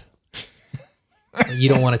on it. You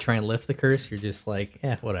don't want to try and lift the curse. You're just like,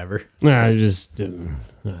 whatever. Nah, I just.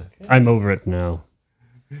 I'm over it now.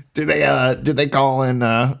 Did they call in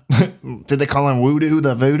Voodoo,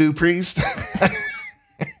 the voodoo priest?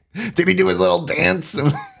 Did he do his little dance?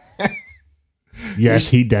 Yes,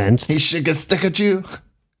 he danced. He shook a stick at you?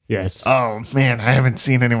 Yes. Oh man, I haven't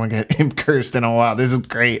seen anyone get imp cursed in a while. This is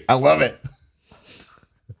great. I love it.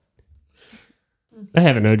 I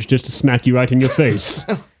have an urge just to smack you right in your face.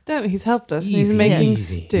 Don't. He's helped us. He's Easy, making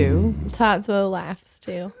easy. stew. Tatsuo laughs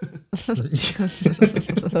too.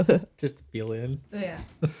 Just to feel in. Yeah.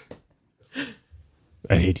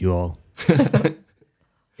 I hate you all.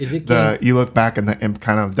 Is it game? You look back and the imp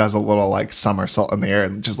kind of does a little like somersault in the air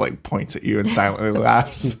and just like points at you and silently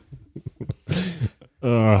laughs.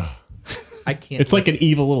 Ugh. I can't. It's like an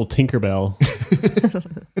evil little Tinkerbell.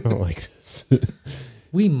 I don't like this.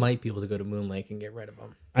 We might be able to go to Moon Lake and get rid of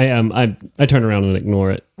them. I turn around and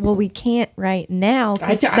ignore it. Well, we can't right now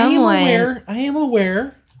I because am aware. I am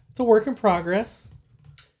aware. It's a work in progress.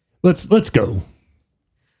 Let's go.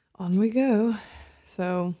 On we go.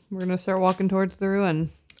 So we're gonna start walking towards the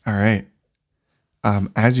ruin. All right.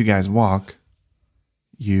 As you guys walk,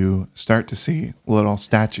 you start to see little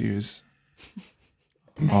statues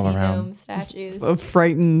all around. Gnome statues. Of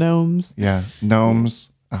frightened gnomes. Yeah,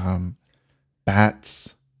 gnomes,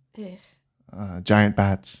 bats, Ugh. giant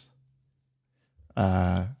bats.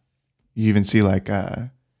 You even see like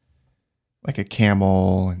a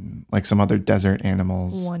camel and like some other desert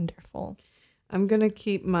animals. Wonderful. I'm gonna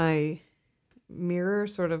keep my mirror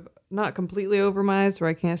sort of not completely over my eyes where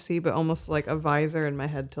I can't see, but almost like a visor and my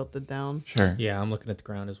head tilted down. Sure. Yeah, I'm looking at the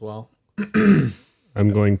ground as well. I'm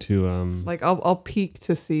going to Like I'll peek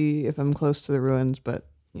to see if I'm close to the ruins, but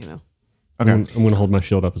you know. Okay. I'm gonna hold my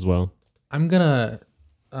shield up as well. I'm gonna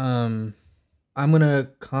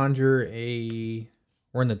conjure a.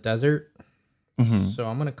 We're in the desert, Mhm. so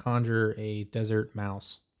I'm gonna conjure a desert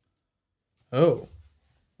mouse. Oh,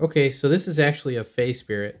 okay. So this is actually a fey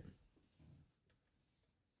spirit.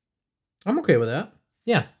 I'm okay with that.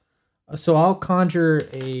 Yeah. So I'll conjure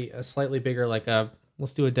a slightly bigger, like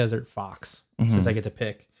let's do a desert fox since I get to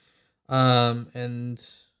pick. And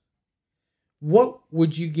what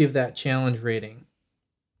would you give that challenge rating?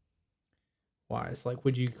 Wise, like,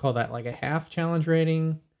 would you call that like a half challenge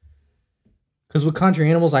rating? Because with conjure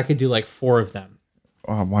animals, I could do like 4 of them.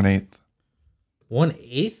 1/8.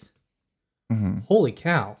 1/8? Mm-hmm. Holy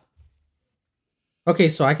cow. Okay,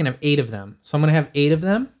 so I can have 8 of them. So I'm gonna have 8 of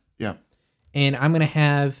them. Yeah. And I'm gonna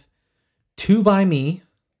have 2 by me,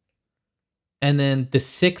 and then the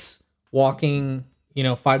 6 walking,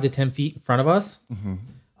 5 to 10 feet in front of us.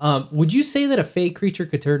 Mm-hmm. Would you say that a fey creature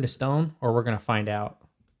could turn to stone, or we're gonna find out?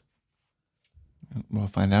 We'll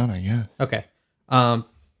find out, I guess. Okay.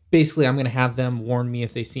 Basically, I'm gonna have them warn me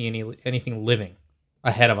if they see anything living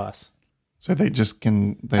ahead of us. So they just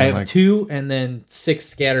can. I have like. 2 and then 6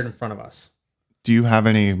 scattered in front of us. Do you have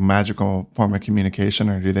any magical form of communication,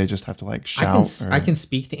 or do they just have to like shout? I can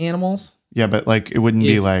speak to animals. Yeah, but like it wouldn't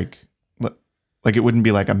be If- like it wouldn't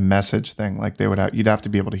be like a message thing. Like they would have. You'd have to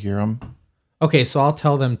be able to hear them. Okay, so I'll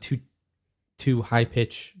tell them to high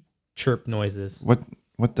pitch chirp noises.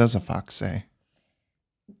 What does a fox say?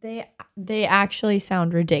 They actually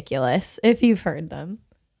sound ridiculous if you've heard them.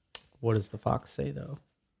 What does the fox say though?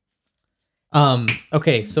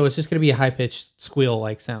 Okay, so it's just gonna be a high pitched squeal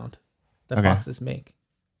like sound that Okay. foxes make.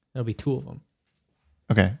 There'll be 2 of them.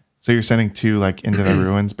 Okay, so you're sending 2 like into the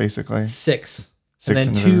ruins, basically. 6. 6 And then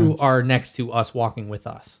into the 2 ruins. are next to us walking with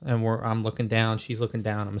us. And I'm looking down, she's looking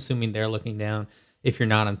down. I'm assuming they're looking down. If you're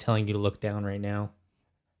not, I'm telling you to look down right now.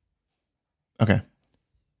 Okay.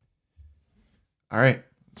 All right.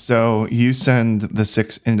 So you send the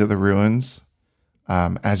 6 into the ruins.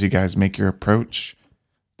 As you guys make your approach,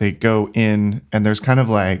 they go in, and there's kind of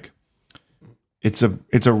like it's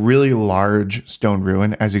a really large stone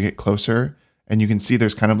ruin as you get closer, and you can see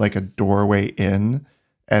there's kind of like a doorway in,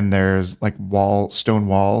 and there's like stone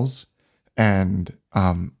walls, and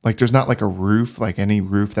like there's not like a roof, like any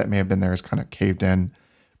roof that may have been there is kind of caved in,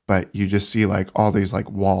 but you just see like all these like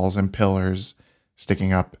walls and pillars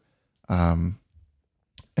sticking up,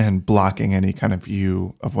 and blocking any kind of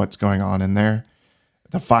view of what's going on in there.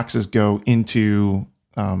 The foxes go into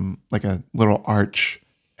like a little arch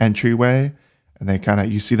entryway, and they kind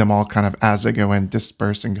of, you see them all kind of as they go in,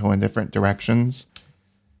 disperse and go in different directions.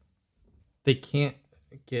 They can't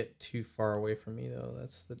get too far away from me though.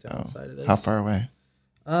 That's the downside of this. How far away?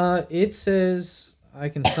 It says I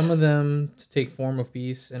can summon them to take form of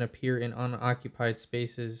beasts and appear in unoccupied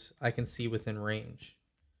spaces I can see within range.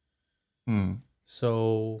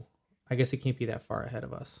 So I guess it can't be that far ahead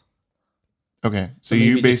of us. Okay, so maybe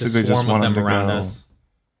you basically a just swarm want of them to around go. us.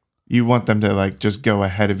 You want them to like just go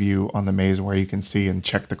ahead of you on the maze where you can see and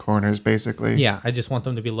check the corners, basically. Yeah, I just want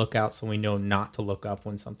them to be lookouts so we know not to look up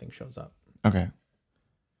when something shows up. Okay.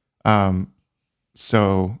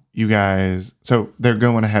 So you guys, so they're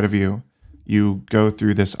going ahead of you. You go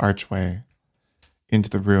through this archway into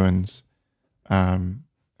the ruins.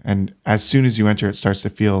 And as soon as you enter, it starts to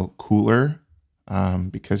feel cooler,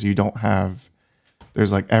 because you don't have,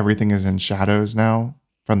 there's like everything is in shadows now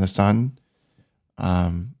from the sun.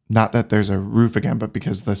 Not that there's a roof again, but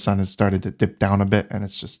because the sun has started to dip down a bit, and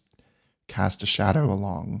it's just cast a shadow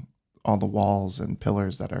along all the walls and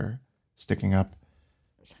pillars that are sticking up.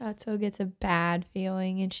 Tatsuo gets a bad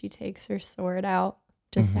feeling and she takes her sword out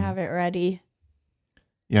just to have it ready.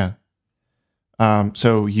 Yeah.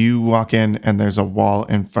 So you walk in, and there's a wall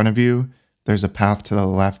in front of you. There's a path to the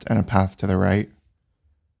left and a path to the right.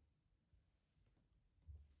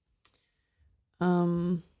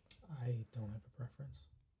 I don't have a preference.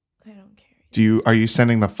 I don't care. Are you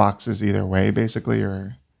sending the foxes either way, basically,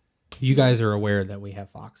 or? You guys are aware that we have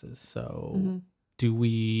foxes, so do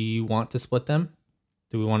we want to split them?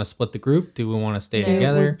 Do we want to split the group? Do we want to stay It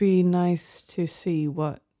together? would be nice to see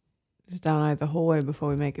what is down either whole way before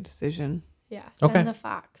we make a decision. Yeah, send Okay. the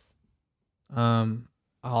fox.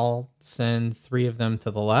 I'll send 3 of them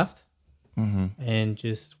to the left and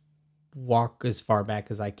just walk as far back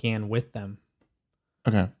as I can with them.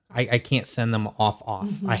 Okay. I can't send them off.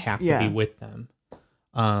 I have to Yeah. be with them.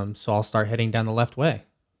 So I'll start heading down the left way.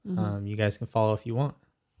 You guys can follow if you want.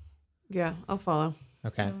 Yeah, I'll follow.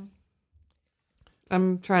 Okay.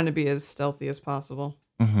 I'm trying to be as stealthy as possible.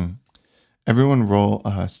 Everyone roll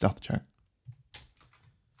a stealth check.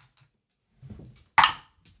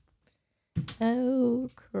 Oh,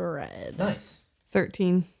 crud. Nice.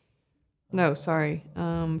 13. No, sorry.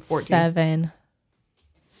 14. 7.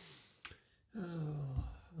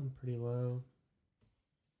 I'm pretty low.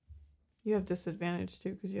 You have disadvantage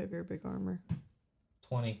too because you have your big armor.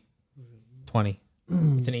 20. 20.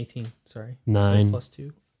 It's an 18. Sorry. 9. Plus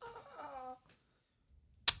 2.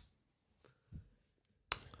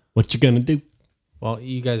 What you gonna do? Well,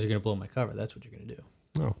 you guys are going to blow my cover. That's what you're going to do.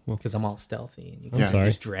 Oh, well. Because I'm all stealthy and you I'm guys are sorry.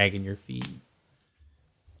 just dragging your feet.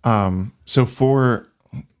 So for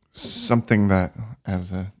something that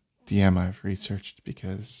as a DM I've researched,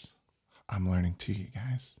 because I'm learning too, you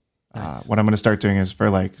guys. Nice. What I'm going to start doing is for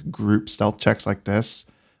like group stealth checks like this,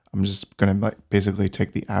 I'm just going to like basically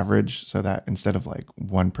take the average, so that instead of like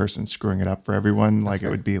one person screwing it up for everyone, like fair.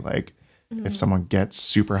 it would be like if someone gets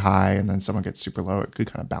super high and then someone gets super low, it could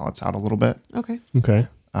kind of balance out a little bit. Okay. Okay.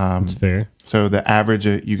 That's fair. So the average,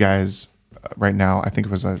 you guys, right now, I think it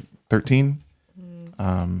was a 13.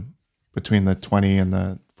 Between the 20 and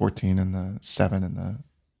the 14 and the 7 and the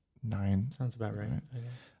 9. Sounds about right. I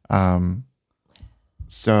guess.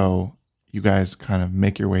 So you guys kind of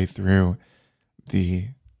make your way through the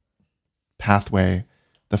pathway.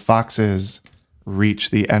 The foxes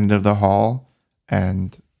reach the end of the hall,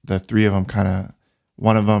 and the 3 of them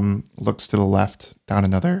one of them looks to the left down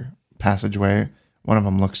another passageway. One of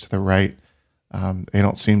them looks to the right. They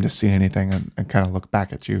don't seem to see anything and kind of look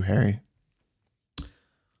back at you, Harry.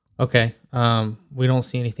 Okay. We don't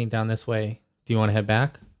see anything down this way. Do you want to head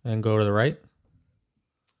back and go to the right?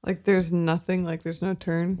 Like there's nothing, like there's no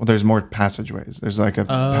turn. Well, there's more passageways. There's like a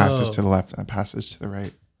passage to the left and a passage to the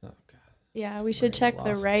right. Oh, God. Yeah, we should check the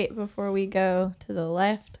lost. right before we go to the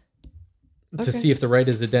left. To Okay. see if the right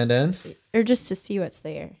is a dead end? Or just to see what's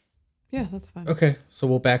there. Yeah, that's fine. Okay. So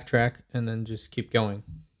we'll backtrack and then just keep going.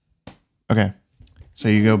 Okay. So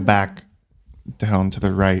you go back down to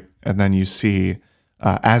the right, and then you see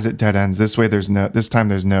as it dead ends, this time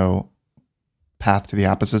there's no path to the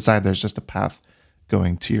opposite side. There's just a path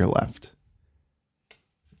going to your left.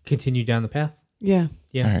 Continue down the path. Yeah.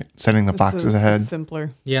 Yeah. All right, sending the It's foxes ahead.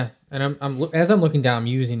 Simpler. Yeah, and as I'm looking down, I'm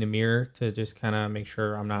using the mirror to just kind of make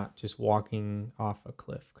sure I'm not just walking off a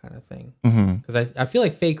cliff kind of thing. Mm-hmm. Because I feel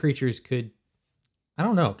like fey creatures could, I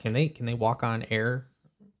don't know, can they walk on air,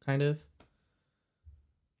 kind of?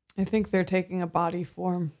 I think they're taking a body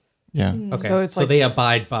form. Yeah. Okay, So it's so like- they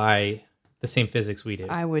abide by the same physics we do.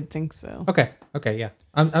 I would think so. Okay, yeah,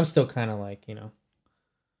 I'm still kind of like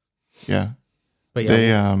Yeah. but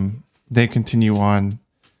yeah, They continue on.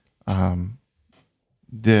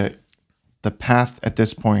 The path at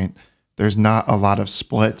this point, there's not a lot of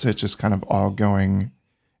splits. It's just kind of all going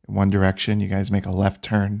in one direction. You guys make a left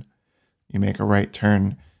turn. You make a right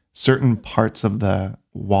turn. Certain parts of the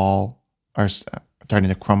wall are starting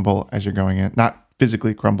to crumble as you're going in. Not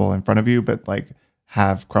physically crumble in front of you, but like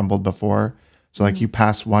have crumbled before. So like you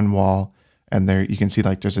pass one wall and there you can see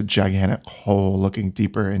like there's a gigantic hole looking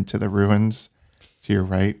deeper into the ruins to your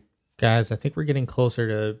right. guys, I think we're getting closer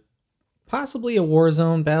to possibly a war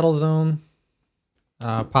zone, battle zone.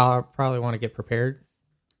 Probably want to get prepared.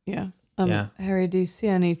 Yeah. Yeah. Harry, do you see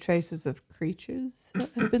any traces of creatures that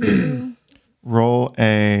have been through? Roll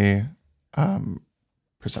a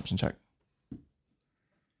perception check.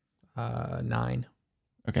 9.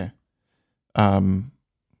 Okay.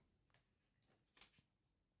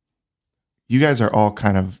 You guys are all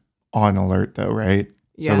kind of on alert though, right?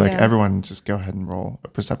 Yeah. So like Yeah. everyone just go ahead and roll a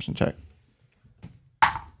perception check.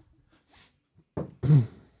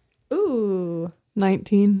 Ooh.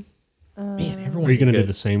 19. Man, everyone. Are you going to did do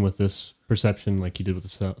the same with this perception like you did with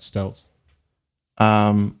the stealth?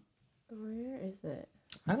 Um Where is it?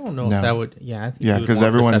 I don't know No. if that would. Yeah, I think yeah, you would because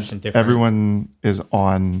want perception different. everyone is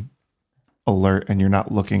on alert and you're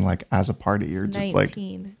not looking like as a party. You're just like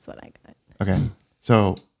 19 is what I got. okay.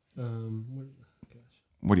 So Um,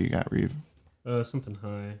 what do you got, Reeve? something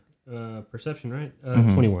high. Perception, right?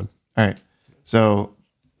 Mhm. 21. All right. So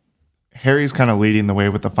Harry's kind of leading the way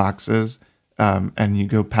with the foxes, and you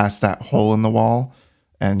go past that hole in the wall,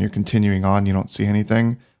 and you're continuing on. You don't see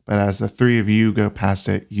anything, but as the three of you go past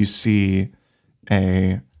it, you see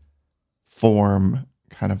a form,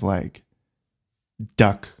 kind of like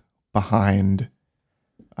duck behind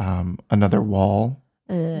another wall.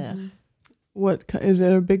 Ugh. Is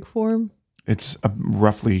it a big form? It's a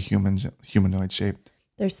roughly humanoid shaped.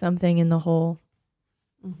 There's something in the hole.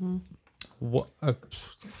 Mm-hmm. What?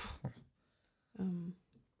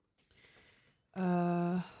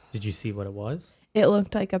 Did you see what it was? It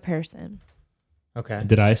looked like a person. Okay,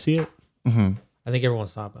 Did I see it? Mm-hmm. I think everyone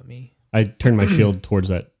saw it but me. I turned my shield towards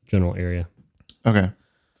that general area. Okay.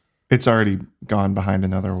 It's already gone behind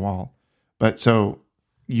another wall. But so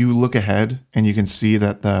you look ahead and you can see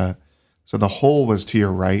that the hole was to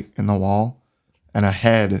your right in the wall, and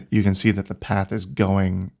ahead you can see that the path is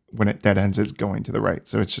going, when it dead ends, it's going to the right.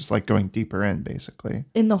 So it's just like going deeper in basically.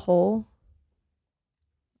 In the hole?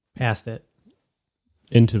 Past it.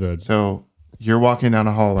 Into the... So you're walking down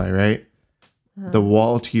a hallway, right? The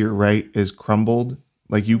wall to your right is crumbled.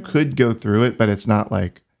 Like you could go through it, but it's not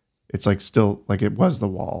like, it's like still like it was the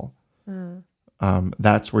wall.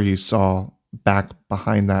 That's where you saw back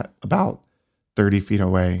behind that, about 30 feet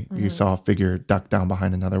away, you saw a figure duck down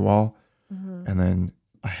behind another wall. And then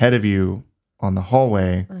ahead of you on the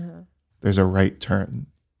hallway, there's a right turn,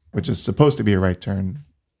 which is supposed to be a right turn.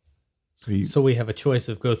 So we have a choice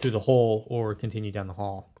of go through the hole or continue down the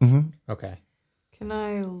hall. Mhm. Okay. Can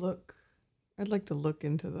I look? I'd like to look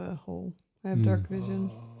into the hole. I have dark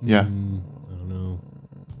vision. Yeah. I don't know.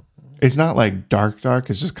 It's not like dark.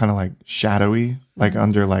 It's just kind of like shadowy, like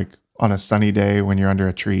under like on a sunny day when you're under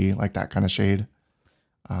a tree, like that kind of shade.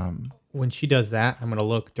 When she does that, I'm going to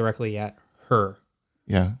look directly at her.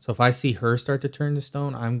 Yeah. So if I see her start to turn to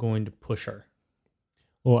stone, I'm going to push her.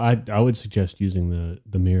 Well, I would suggest using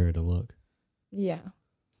the mirror to look. Yeah.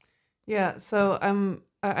 Yeah, so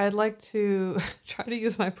I'd like to try to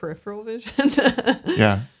use my peripheral vision.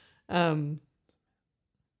 Yeah.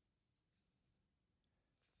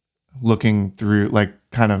 Looking through, like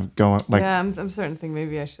kind of going like, yeah, I'm starting to think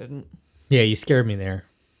maybe I shouldn't. Yeah, you scared me there.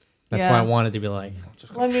 That's why I Yeah. wanted to be like, I'm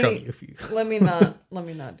just going to Let show me- you if you. Let me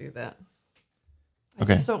not do that. I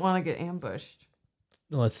Okay. just don't want to get ambushed.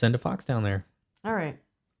 Let's send a fox down there. All right.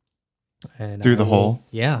 And Through I the will- hole?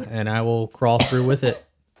 Yeah, and I will crawl through with it.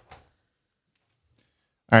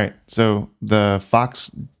 all right. So the fox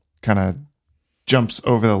kind of jumps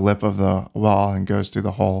over the lip of the wall and goes through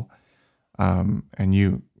the hole. And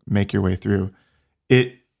you make your way through.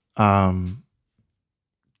 It so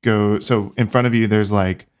in front of you there's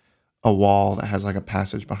like a wall that has like a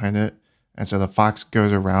passage behind it. And so the fox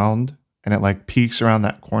goes around and it like peeks around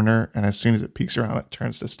that corner, and as soon as it peeks around, it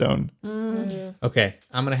turns to stone. Okay,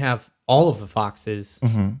 I'm gonna have all of the foxes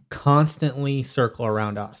constantly circle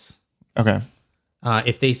around us. Okay.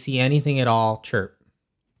 If they see anything at all, chirp.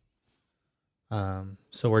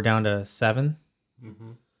 So we're down to 7.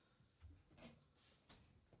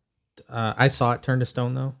 I saw it turn to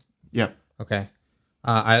stone though. Yep. Okay.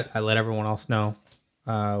 I let everyone else know.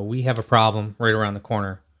 We have a problem right around the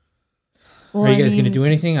corner. Well, Are you I guys going to mean, do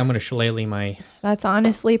anything? I'm going to shillelagh my... That's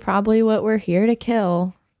honestly probably what we're here to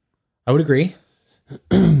kill. I would agree.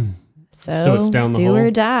 So it's down the do hall?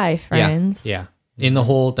 or die, friends. Yeah. In the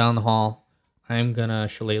hole, down the hall. I'm going to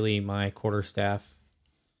shillelagh my quarterstaff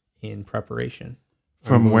in preparation.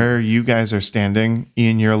 From where you guys are standing,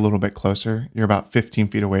 Ian, you're a little bit closer. You're about 15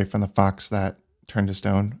 feet away from the fox that turned to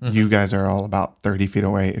stone. You guys are all about 30 feet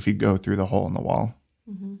away if you go through the hole in the wall.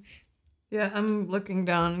 Yeah, I'm looking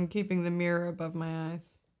down and keeping the mirror above my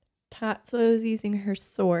eyes. Tatsuo is using her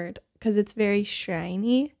sword because it's very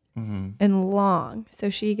shiny and long. So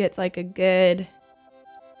she gets like a good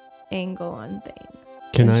angle on things.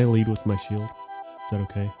 Can I lead with my shield? Is that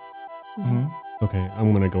okay? Okay,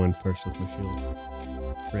 I'm gonna go in first with my shield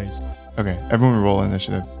raised. Okay, everyone roll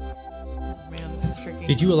initiative. Man, this is tricky.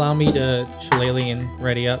 Did you allow me to shillelagh and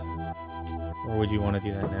ready up? Or would you want to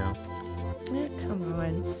do that now? Come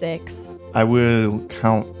on, 6. I will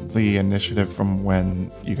count the initiative from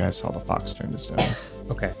when you guys saw the fox turn to stone.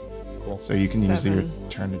 Okay, cool. So you can use your 7.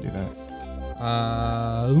 turn to do that.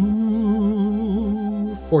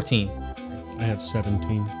 14. I have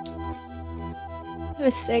 17. I have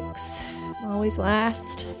a 6. I'm always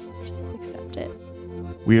last. Just accept it.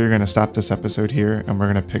 We are going to stop this episode here, and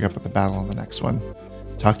we're going to pick up with the battle on the next one.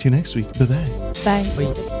 Talk to you next week. Bye-bye. Bye.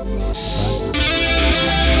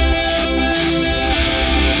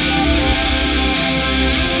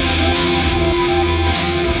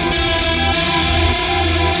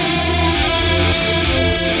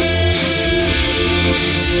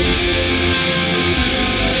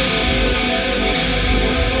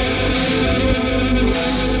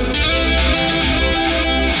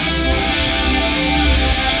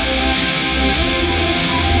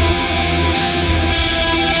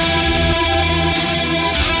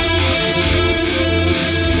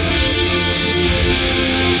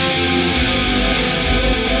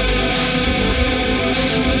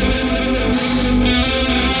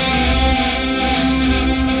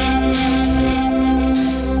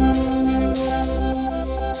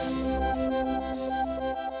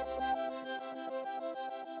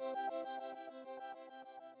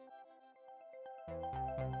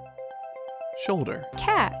 Shoulder.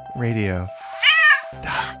 Cats. Radio.